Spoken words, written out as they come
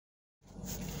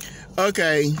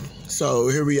Okay, so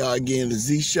here we are again, the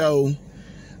Z Show.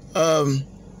 I'm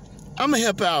gonna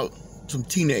help out some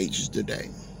teenagers today.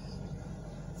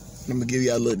 I'm gonna give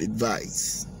you a little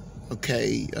advice.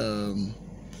 Okay,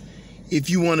 if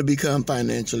you want to become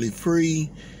financially free,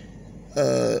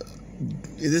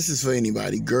 this is for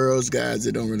anybody, girls, guys,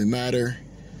 it don't really matter.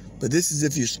 But this is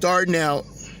if you're starting out,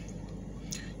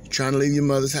 you're trying to leave your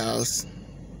mother's house,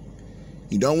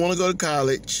 you don't want to go to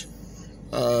college.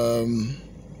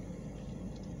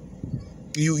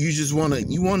 You just want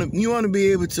to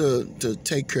be able to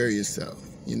take care of yourself.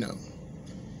 You know,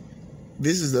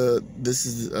 this is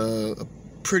a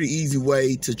pretty easy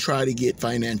way to try to get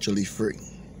financially free.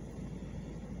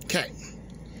 Okay,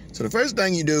 so the first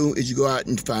thing you do is you go out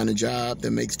and find a job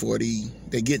that gets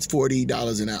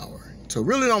 $40 an hour. So it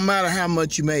really don't matter how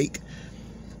much you make.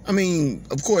 I mean,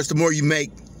 of course, the more you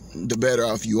make, the better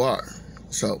off you are.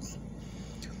 So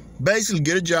basically,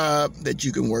 get a job that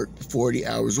you can work 40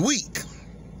 hours a week.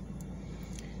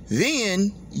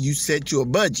 Then you set your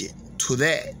budget to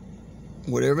that.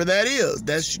 Whatever that is,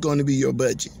 that's going to be your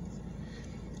budget.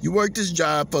 You work this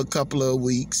job for a couple of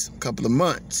weeks, a couple of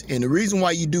months. And the reason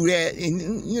why you do that,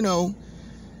 and you know,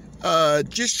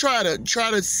 just try to,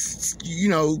 you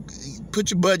know,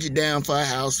 put your budget down for a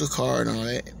house, a car, and all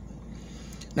that.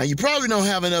 Now, you probably don't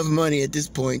have enough money at this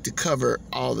point to cover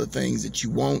all the things that you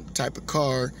want, type of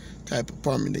car, type of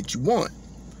apartment that you want.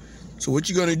 So what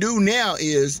you're going to do now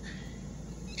is,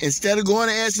 instead of going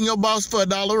and asking your boss for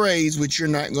 $1 raise, which you're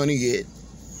not going to get,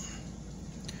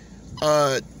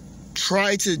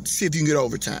 try to see if you can get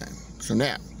overtime. So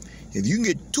now, if you can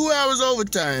get 2 hours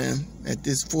overtime at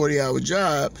this 40-hour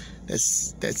job,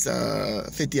 that's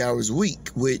 50 hours a week,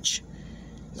 which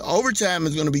overtime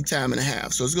is going to be time and a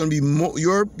half. So it's going to be more,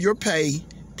 your pay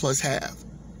plus half,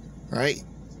 right?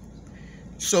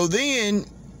 So then,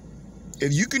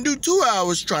 if you can do 2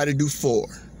 hours, try to do 4.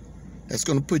 That's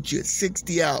going to put you at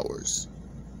 60 hours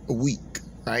a week,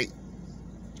 right?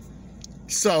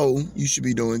 So you should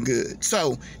be doing good.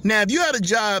 So now, if you had a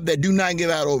job that do not give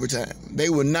out overtime, they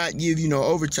will not give you no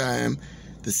overtime.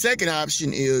 The second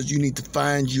option is you need to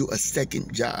find you a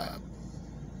second job,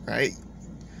 right?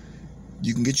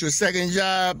 You can get you a second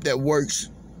job that works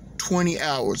 20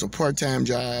 hours, a part-time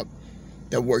job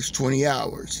that works 20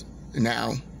 hours.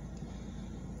 Now,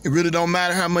 it really don't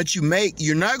matter how much you make.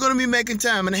 You're not going to be making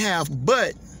time and a half,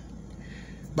 but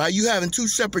by you having 2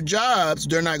 separate jobs,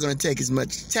 they're not going to take as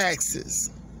much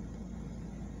taxes.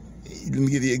 Let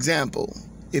me give you an example.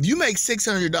 If you make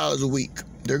 $600 a week,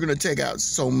 they're going to take out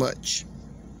so much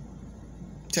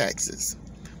taxes.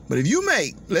 But if you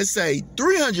make, let's say,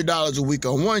 $300 a week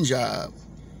on one job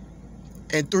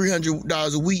and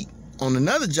 $300 a week on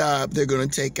another job, they're going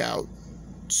to take out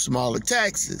smaller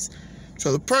taxes.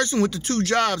 So the person with the 2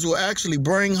 jobs will actually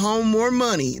bring home more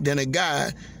money than a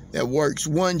guy that works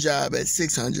one job at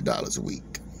 $600 a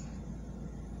week.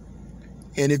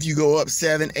 And if you go up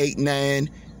 $700, $800,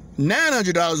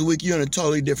 $900 a week, you're in a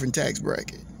totally different tax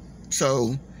bracket.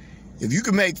 So if you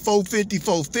can make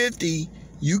 $450,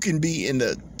 you can be in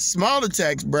the smaller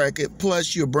tax bracket,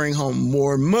 plus you'll bring home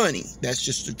more money. That's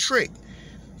just a trick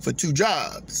for 2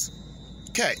 jobs.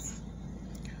 Okay.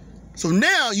 So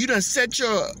now you done set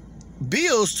your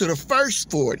bills to the first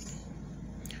 40.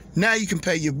 Now you can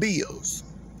pay your bills.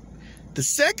 The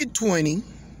second 20,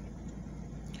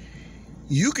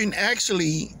 you can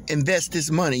actually invest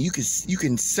this money. You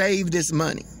can save this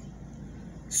money.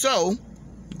 So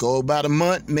go about a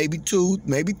month, maybe 2,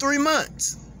 maybe 3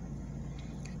 months.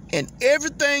 And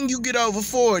everything you get over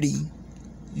 40,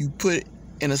 you put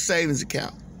in a savings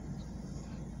account.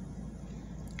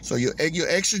 So your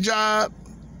extra job,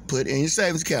 put in your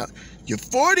savings account. Your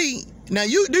 40, now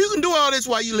you can do all this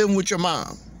while you're living with your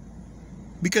mom.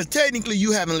 Because technically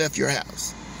you haven't left your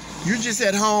house. You're just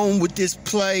at home with this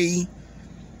play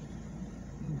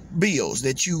bills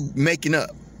that you making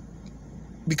up.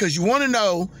 Because you want to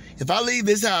know, if I leave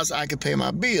this house, I can pay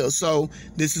my bills. So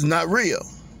this is not real.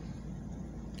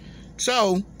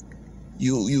 So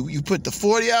you put the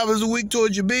 40 hours a week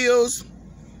towards your bills,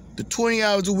 the 20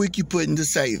 hours a week you put into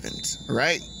savings,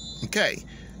 right? Okay.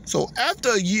 So after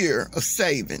a year of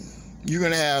saving, you're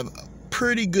going to have a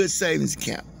pretty good savings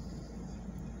account.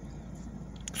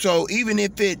 So even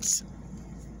if it's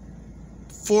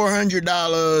 $400,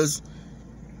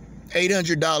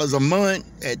 $800 a month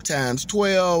at times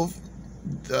 12,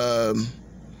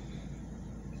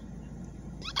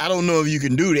 I don't know if you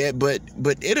can do that, but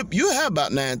you'll have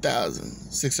about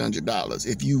 $9,600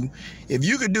 if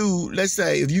you could do, let's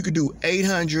say, if you could do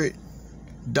 $800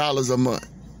 a month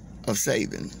of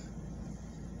saving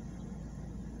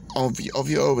of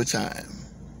your overtime.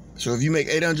 So if you make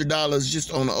 $800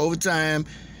 just on the overtime,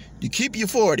 you keep your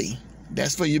 $40.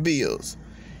 That's for your bills.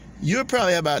 You're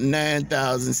probably about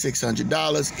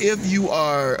 $9,600 if you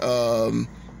are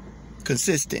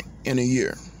consistent in a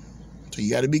year. So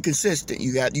you got to be consistent.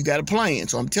 You got to plan.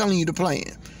 So I'm telling you to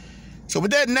plan. So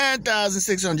with that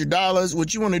 $9,600,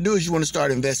 what you want to do is you want to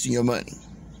start investing your money.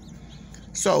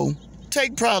 So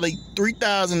take probably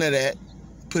 $3,000 of that,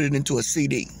 put it into a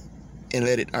CD, and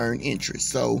let it earn interest.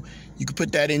 So you can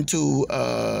put that into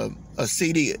a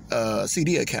CD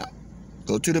account.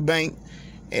 Go to the bank,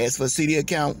 ask for a CD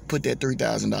account, put that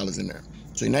 $3,000 in there.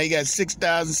 So now you got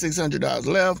 $6,600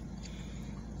 left.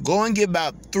 Go and get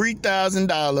about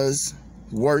 $3,000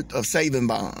 worth of saving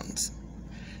bonds.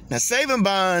 Now, saving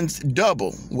bonds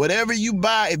double. Whatever you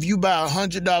buy, if you buy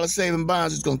 $100 saving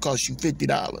bonds, it's going to cost you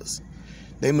 $50.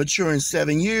 They mature in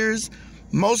 7 years.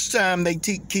 Most of the time, they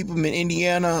keep them in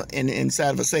Indiana and inside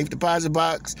of a safe deposit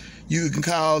box. You can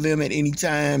call them at any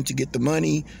time to get the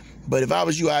money. But if I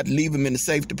was you, I'd leave them in the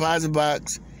safe deposit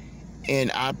box,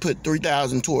 and I put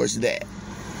 $3,000 towards that.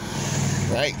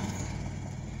 Right?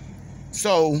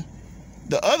 So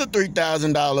the other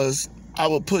 $3,000 I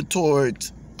would put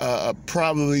towards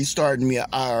probably starting me an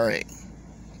IRA.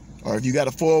 Or if you got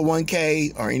a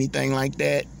 401k or anything like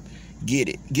that, get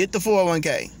it. Get the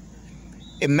 401k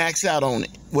and max out on it.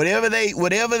 Whatever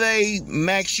they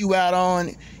max you out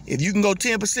on, if you can go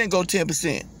 10%, go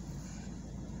 10%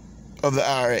 of the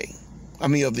IRA. I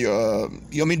mean, of the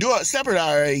do a separate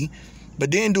IRA,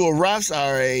 but then do a Roth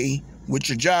IRA with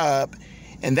your job,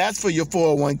 and that's for your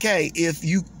 401k. If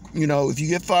you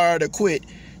get fired or quit,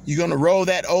 you're going to roll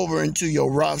that over into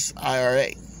your Roth IRA.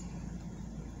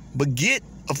 But get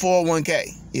a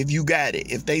 401k if you got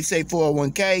it. If they say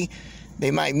 401k,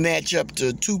 they might match up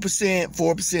to 2%, 4%,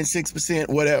 6%,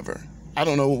 whatever. I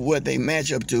don't know what they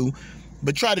match up to,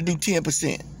 but try to do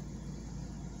 10%.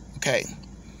 Okay.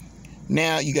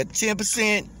 Now you got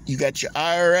 10%, you got your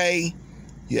IRA,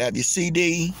 you have your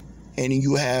CD, and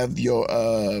you have your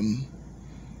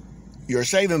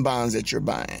saving bonds that you're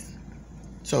buying.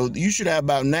 So you should have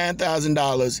about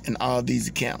 $9,000 in all these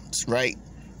accounts, right?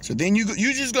 So then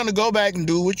you're just going to go back and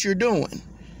do what you're doing.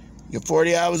 Your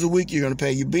 40 hours a week, you're going to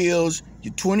pay your bills.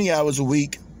 Your 20 hours a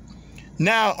week.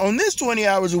 Now, on this 20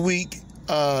 hours a week,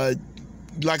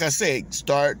 like I said,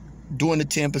 start doing the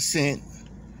 10%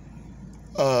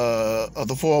 of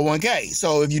the 401k.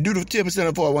 So if you do the 10%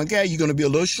 of 401k, you're going to be a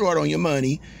little short on your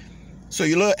money. So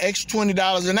your little extra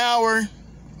 $20 an hour,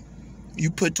 you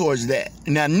put towards that.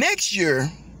 Now next year,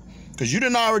 because you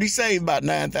done already saved about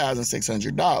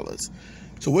 $9,600.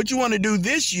 So what you want to do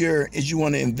this year is you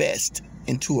want to invest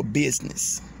into a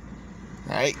business,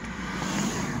 right?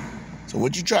 So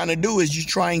what you're trying to do is you're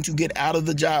trying to get out of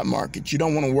the job market. You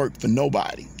don't want to work for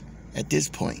nobody at this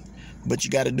point, but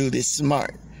you got to do this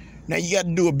smart. Now you got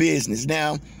to do a business.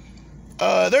 Now,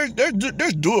 there's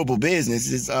doable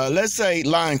businesses. Let's say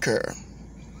lawn care.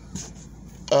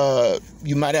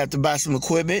 You might have to buy some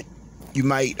equipment. You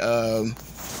might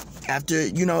have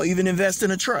to, even invest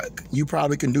in a truck. You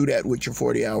probably can do that with your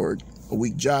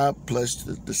 40-hour-a-week job, plus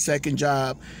the second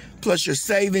job, plus your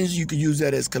savings. You can use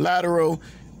that as collateral.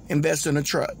 Invest in a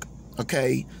truck.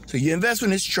 Okay, so you invest in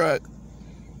this truck,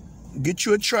 get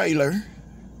you a trailer,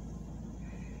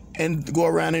 and go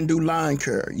around and do lawn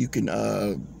care. You can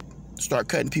start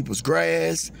cutting people's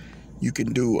grass. You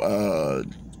can do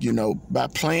buy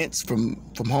plants from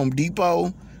Home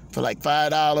Depot for like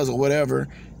 $5 or whatever.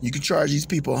 You can charge these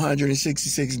people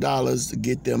 $166 to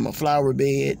get them a flower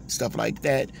bed, stuff like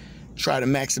that. Try to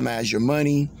maximize your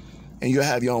money, and you'll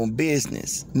have your own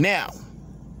business. Now,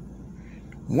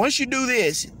 once you do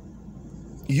this,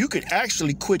 you could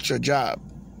actually quit your job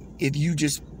if you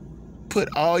just put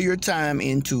all your time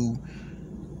into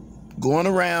going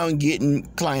around getting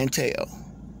clientele.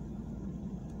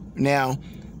 Now,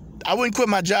 I wouldn't quit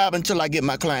my job until I get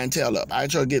my clientele up. I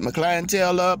try to get my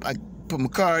clientele up. I put my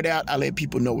card out. I let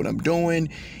people know what I'm doing.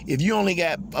 If you only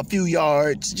got a few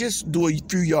yards, just do a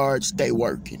few yards, stay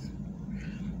working.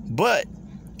 But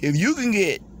if you can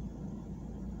get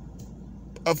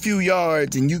a few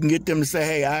yards and you can get them to say,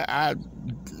 hey, I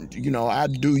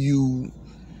do your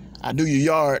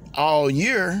yard all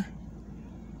year,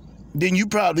 then you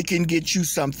probably can get you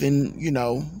something,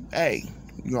 hey,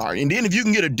 you are. And then if you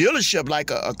can get a dealership,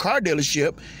 like a car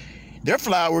dealership, their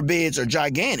flower beds are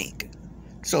gigantic.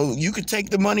 So you could take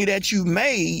the money that you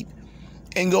made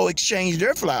and go exchange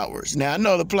their flowers. Now, I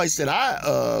know the place that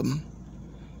I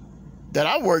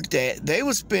worked at, they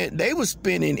was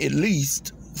spending at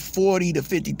least $40,000 to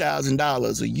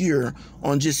 $50,000 a year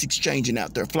on just exchanging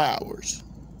out their flowers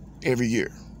every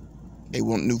year. They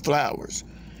want new flowers.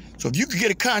 So if you could get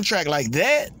a contract like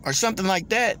that or something like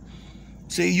that,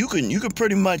 see, you can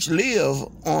pretty much live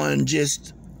on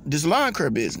just this lawn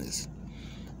care business.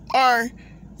 Or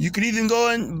you could even go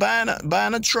and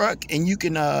buying a truck, and you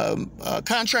can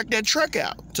contract that truck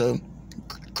out to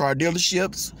car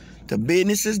dealerships, to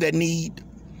businesses that need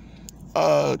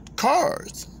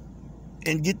cars,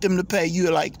 and get them to pay you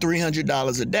like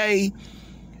 $300 a day.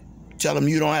 Tell them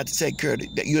you don't have to take care of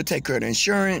that. You'll take care of the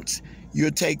insurance.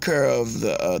 You'll take care of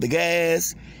the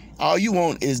gas. All you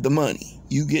want is the money.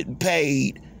 You get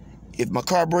paid. If my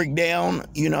car break down,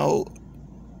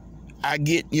 I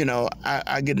get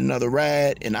I get another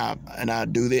ride, and I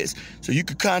do this. So you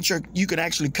can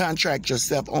actually contract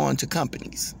yourself on to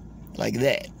companies like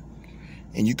that,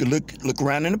 and you can look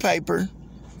around in the paper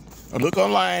or look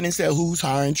online and say who's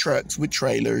hiring trucks with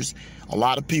trailers. A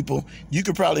lot of people. You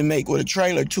could probably make with a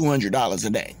trailer $200 a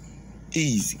day,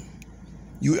 easy.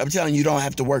 I'm telling you, don't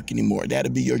have to work anymore.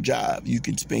 That'll be your job. You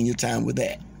can spend your time with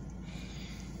that.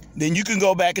 Then you can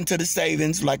go back into the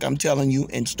savings, like I'm telling you,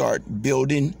 and start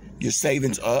building your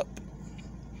savings up.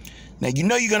 Now, you're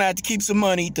going to have to keep some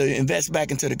money to invest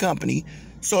back into the company.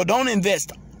 So don't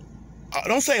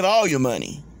save all your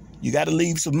money. You got to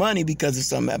leave some money because if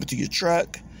something happened to your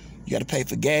truck, you got to pay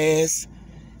for gas.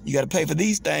 You got to pay for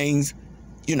these things,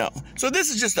 So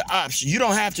this is just the option. You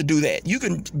don't have to do that. You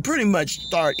can pretty much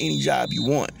start any job you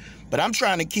want. But I'm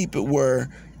trying to keep it where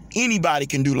anybody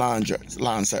can do lawn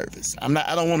service.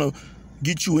 I don't want to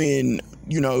get you in,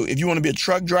 if you want to be a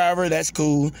truck driver, that's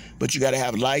cool. But you got to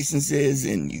have licenses,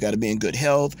 and you got to be in good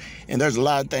health. And there's a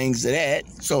lot of things to that.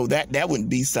 So that wouldn't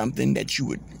be something that you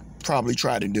would probably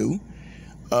try to do.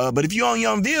 But if you own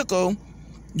your own vehicle,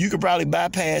 you could probably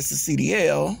bypass the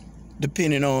CDL,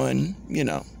 depending on,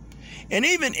 And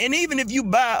even if you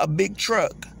buy a big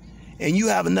truck and you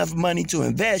have enough money to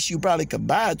invest, you probably could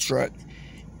buy a truck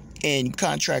and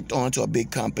contract onto a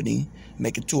big company,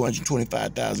 making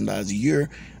 $225,000 a year,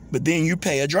 but then you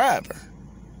pay a driver.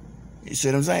 You see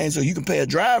what I'm saying? So you can pay a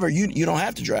driver, you don't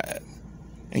have to drive,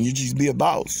 and you just be a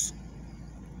boss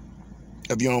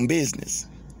of your own business.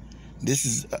 This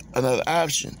is another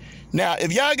option. Now,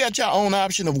 if y'all got your own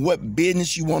option of what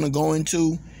business you want to go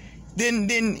into,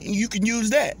 then you can use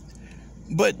that.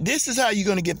 But this is how you're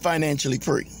going to get financially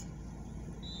free.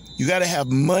 You got to have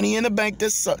money in the bank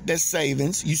that's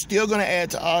savings. You're still going to add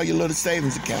to all your little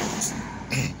savings accounts.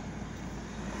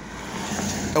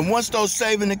 And once those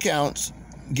saving accounts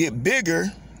get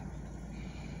bigger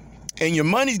and your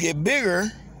monies get bigger,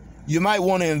 you might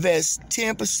want to invest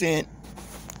 10%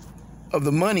 of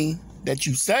the money that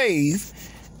you save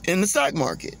in the stock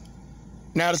market.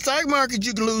 Now, the stock market,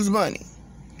 you can lose money,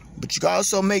 but you can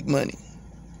also make money.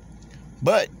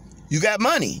 But you got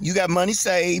money. You got money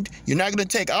saved. You're not going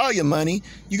to take all your money.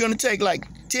 You're going to take like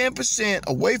 10%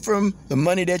 away from the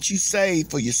money that you save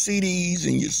for your CDs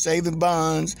and your saving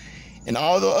bonds and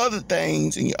all the other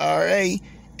things in your IRA.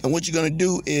 And what you're going to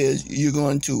do is you're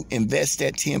going to invest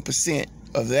that 10%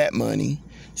 of that money,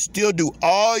 still do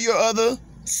all your other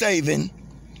saving,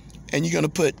 and you're going to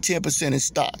put 10% in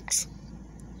stocks.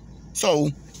 So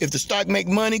if the stock make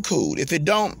money, cool. If it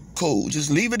don't, cool. Just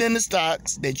leave it in the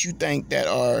stocks that you think that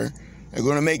are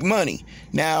going to make money.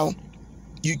 Now,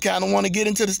 you kind of want to get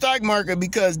into the stock market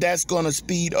because that's going to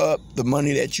speed up the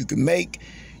money that you can make.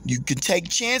 You can take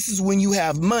chances when you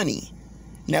have money.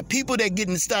 Now, people that get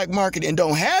in the stock market and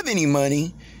don't have any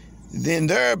money, then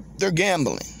they're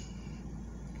gambling.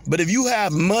 But if you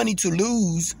have money to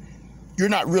lose, you're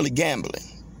not really gambling,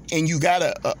 and you got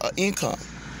a income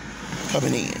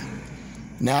coming in.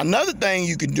 Now, another thing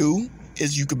you could do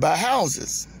is you could buy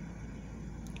houses.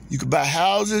 You could buy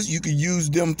houses. You could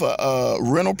use them for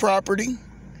rental property.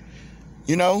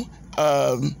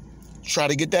 Try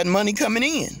to get that money coming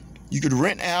in. You could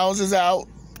rent houses out.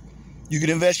 You could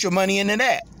invest your money into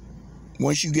that.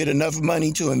 Once you get enough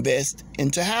money to invest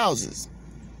into houses,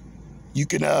 you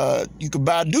could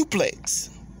buy a duplex.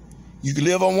 You can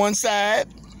live on one side.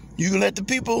 You can let the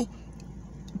people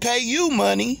pay you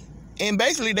money, and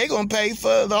basically they're gonna pay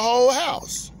for the whole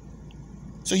house.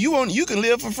 So you can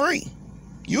live for free.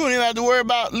 You don't even have to worry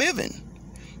about living.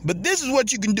 But this is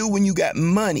what you can do when you got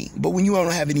money. But when you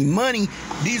don't have any money,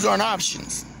 these aren't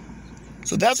options.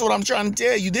 So that's what I'm trying to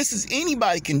tell you.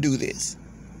 Anybody can do this.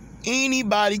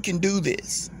 Anybody can do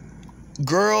this.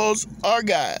 Girls or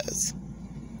guys.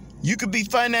 You could be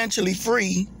financially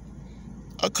free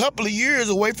a couple of years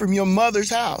away from your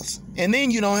mother's house. And then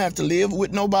you don't have to live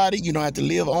with nobody. You don't have to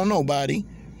live on nobody.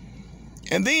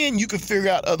 And then you can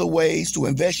figure out other ways to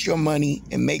invest your money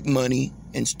and make money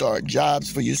and start jobs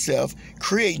for yourself,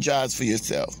 create jobs for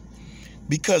yourself.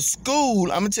 Because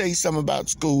school, I'm going to tell you something about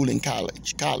school and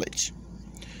college.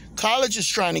 College is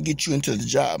trying to get you into the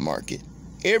job market.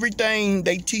 Everything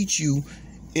they teach you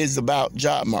is about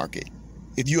job market.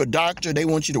 If you're a doctor, they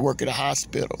want you to work at a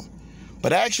hospital.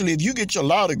 But actually, if you get your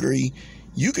law degree,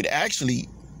 you could actually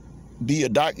be a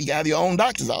doctor. You have your own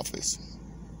doctor's office.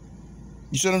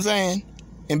 You see what I'm saying?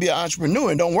 And be an entrepreneur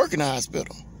and don't work in a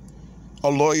hospital. A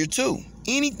lawyer too.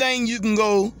 Anything you can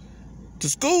go to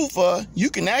school for, you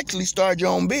can actually start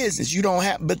your own business. You don't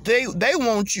have, but they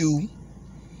want you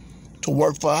to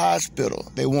work for a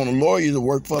hospital. They want a lawyer to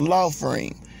work for a law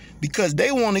firm because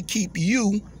they want to keep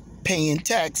you paying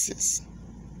taxes.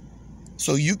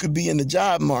 So you could be in the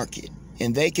job market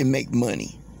and they can make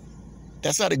money.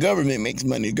 That's how the government makes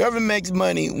money. The government makes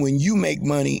money when you make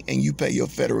money and you pay your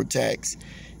federal tax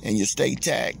and your state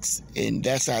tax, and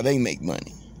that's how they make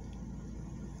money.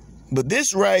 But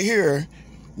this right here,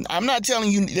 I'm not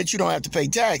telling you that you don't have to pay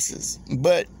taxes,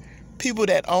 but people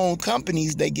that own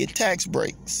companies, they get tax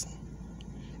breaks.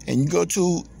 And you go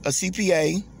to a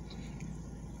CPA.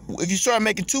 If you start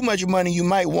making too much money, you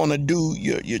might want to do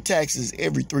your taxes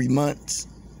every 3 months,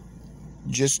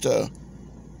 just to,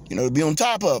 to be on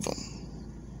top of them.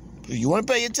 So you want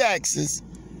to pay your taxes,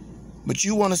 but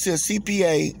you want to see a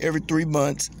CPA every 3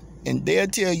 months, and they'll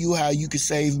tell you how you can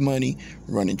save money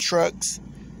running trucks,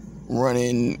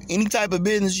 running any type of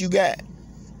business you got.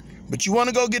 But you want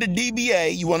to go get a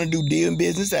DBA, you want to do doing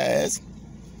business as.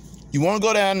 You want to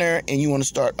go down there and you want to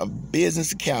start a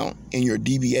business account in your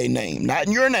DBA name, not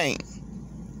in your name.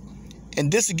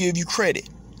 And this will give you credit.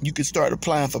 You can start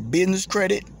applying for business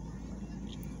credit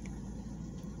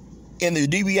in the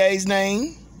DBA's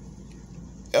name.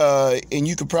 And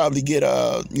you could probably get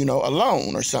a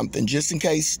loan or something just in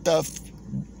case stuff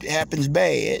happens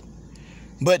bad.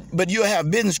 But you'll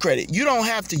have business credit. You don't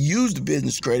have to use the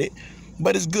business credit,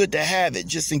 but it's good to have it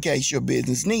just in case your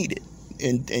business needs it.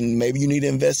 And maybe you need to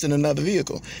invest in another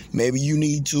vehicle. Maybe you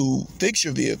need to fix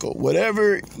your vehicle.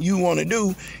 Whatever you want to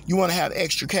do, you want to have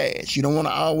extra cash. You don't want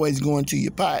to always go into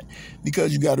your pot,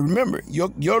 because you got to remember,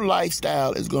 your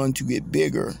lifestyle is going to get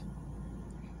bigger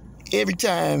every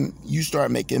time you start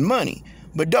making money.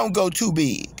 But don't go too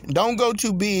big. Don't go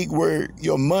too big where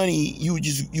your money,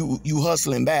 you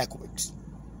hustling backwards.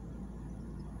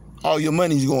 All your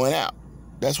money's going out.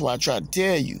 That's why I try to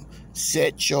tell you,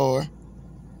 set your,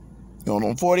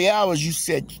 on 40 hours, you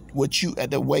set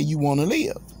the way you want to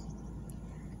live.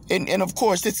 And of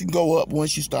course, this can go up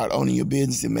once you start owning your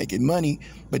business and making money,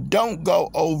 but don't go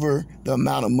over the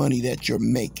amount of money that you're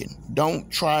making. Don't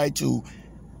try to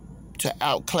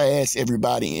outclass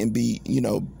everybody and be,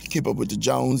 keep up with the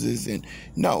Joneses. And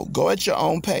no, go at your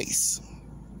own pace.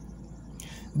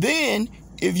 Then,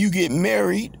 if you get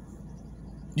married,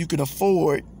 you can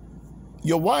afford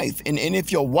your wife. And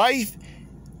if your wife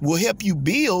will help you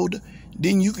build,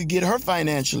 then you could get her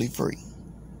financially free.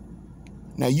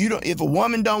 Now, if a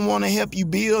woman don't want to help you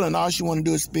build and all she want to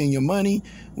do is spend your money,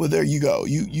 well, there you go.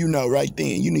 You know right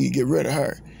then, you need to get rid of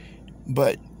her.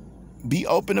 But be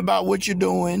open about what you're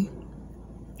doing.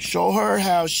 Show her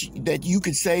how that you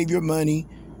could save your money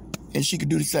and she could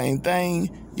do the same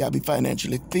thing. Y'all be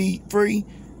financially free.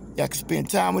 Y'all can spend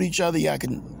time with each other. Y'all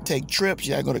can take trips.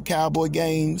 Y'all go to cowboy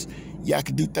games. Y'all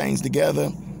can do things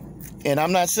together. And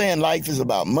I'm not saying life is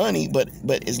about money, but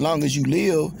as long as you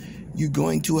live, you're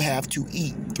going to have to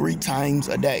eat 3 times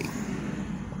a day.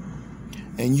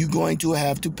 And you're going to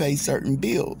have to pay certain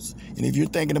bills. And if you're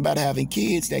thinking about having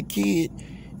kids, that kid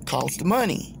costs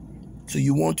money. So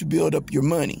you want to build up your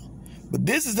money. But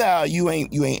this is how you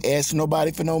ain't asking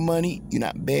nobody for no money. You're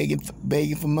not begging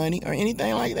for money or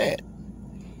anything like that.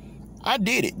 I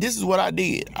did it. This is what I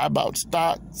did. I bought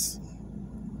stocks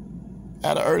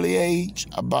at an early age.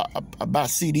 I bought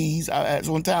CDs. At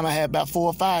one time, I had about 4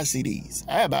 or 5 CDs.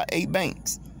 I had about 8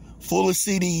 banks full of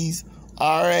CDs,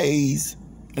 RAs,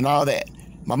 and all that.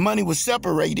 My money was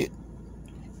separated.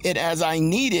 And as I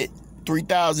needed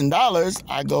 $3,000,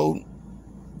 I go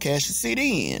cash a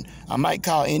CD in. I might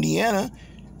call Indiana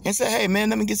and say, hey, man,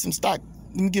 let me get some stock.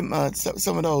 Let me get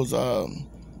some of those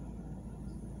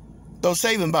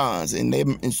saving bonds.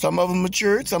 And some of them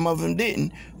matured, some of them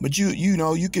didn't. But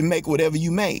you can make whatever you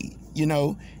made.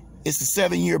 It's a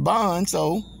 7-year bond.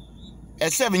 So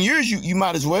at 7 years, you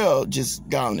might as well just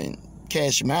go on and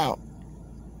cash them out.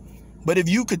 But if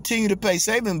you continue to pay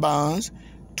saving bonds,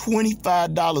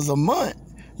 $25 a month,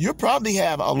 you'll probably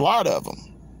have a lot of them.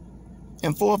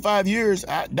 In 4 or 5 years,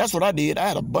 that's what I did. I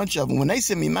had a bunch of them. When they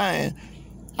sent me mine,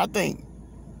 I think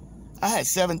I had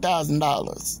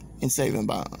 $7,000 in saving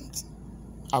bonds.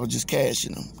 I was just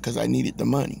cashing them because I needed the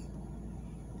money.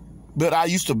 But I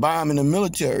used to buy them in the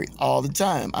military all the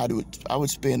time. I would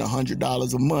spend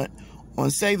 $100 a month on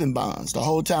saving bonds the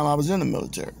whole time I was in the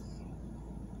military.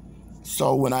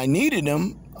 So when I needed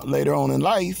them later on in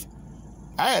life,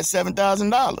 I had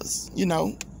 $7,000, you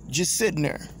know, just sitting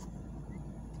there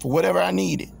for whatever I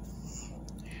needed.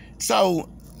 So,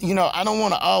 you know, I don't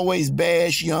want to always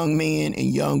bash young men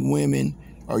and young women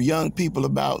or young people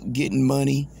about getting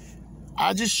money.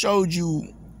 I just showed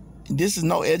you this is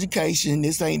no education.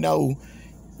 This ain't no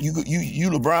you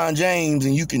LeBron James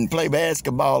and you can play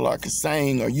basketball or can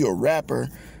sing or you a rapper.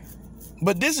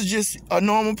 But this is just a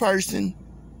normal person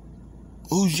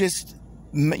who's just,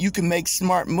 you can make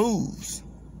smart moves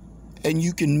and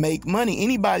you can make money.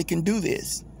 Anybody can do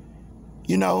this.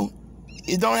 You know,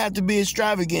 it don't have to be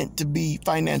extravagant to be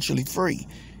financially free.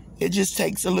 It just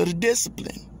takes a little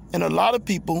discipline. And a lot of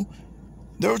people,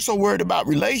 they're so worried about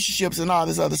relationships and all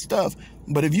this other stuff.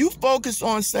 But if you focus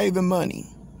on saving money,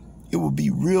 it will be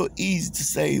real easy to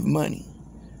save money.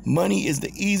 Money is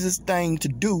the easiest thing to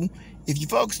do if you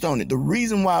focused on it. The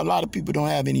reason why a lot of people don't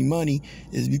have any money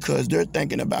is because they're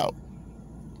thinking about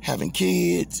having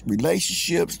kids,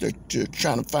 relationships. They're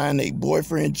trying to find their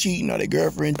boyfriend cheating or their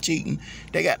girlfriend cheating.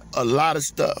 They got a lot of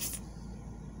stuff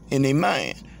in their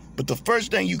mind. But the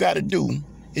first thing you got to do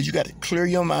is you got to clear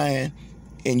your mind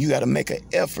and you got to make an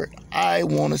effort. I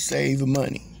want to save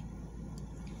money.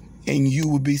 And you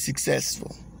will be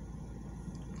successful.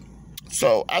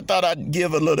 So I thought I'd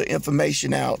give a little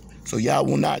information out so y'all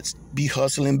will not be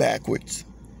hustling backwards,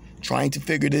 trying to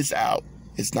figure this out.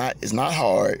 It's not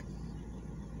hard.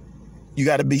 You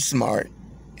got to be smart.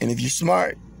 And if you're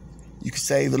smart, you can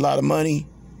save a lot of money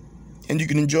and you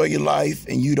can enjoy your life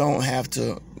and you don't have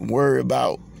to worry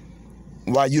about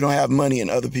why you don't have money and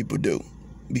other people do.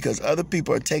 Because other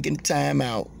people are taking time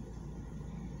out,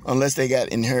 unless they got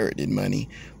inherited money,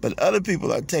 but other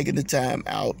people are taking the time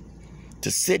out to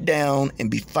sit down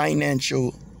and be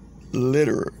financial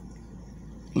literate.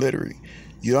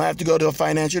 You don't have to go to a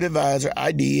financial advisor.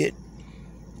 I did.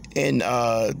 And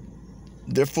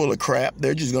they're full of crap.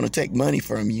 They're just going to take money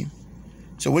from you.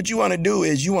 So what you want to do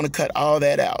is you want to cut all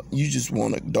that out. You just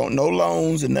want to, no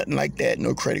loans and nothing like that,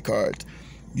 no credit cards.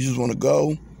 You just want to go,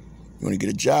 you want to get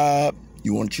a job,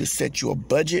 you want to set you a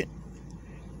budget,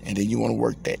 and then you want to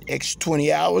work that extra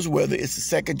 20 hours, whether it's a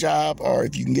second job or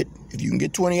if you can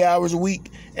get 20 hours a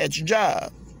week at your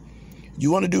job. You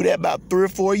want to do that about 3 or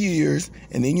 4 years,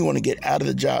 and then you want to get out of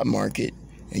the job market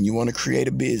and you want to create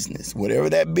a business, whatever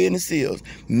that business is.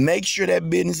 Make sure that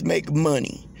business make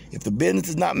money. If the business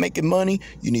is not making money,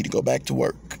 you need to go back to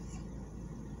work.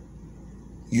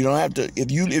 You don't have to,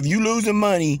 if you losing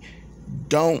money,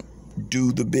 don't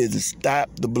do the business. Stop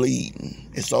the bleeding.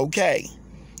 It's okay.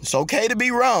 It's okay to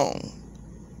be wrong.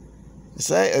 It's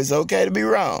okay to be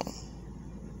wrong.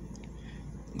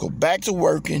 Go back to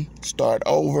working, start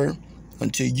over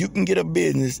until you can get a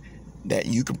business that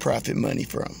you can profit money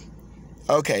from.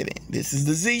 Okay then, this is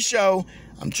the Z Show.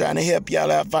 I'm trying to help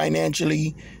y'all out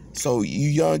financially. So you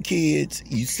young kids,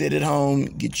 you sit at home,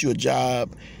 get you a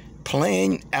job,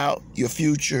 plan out your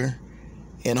future,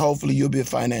 and hopefully you'll be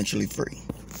financially free.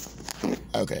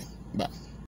 Okay, bye.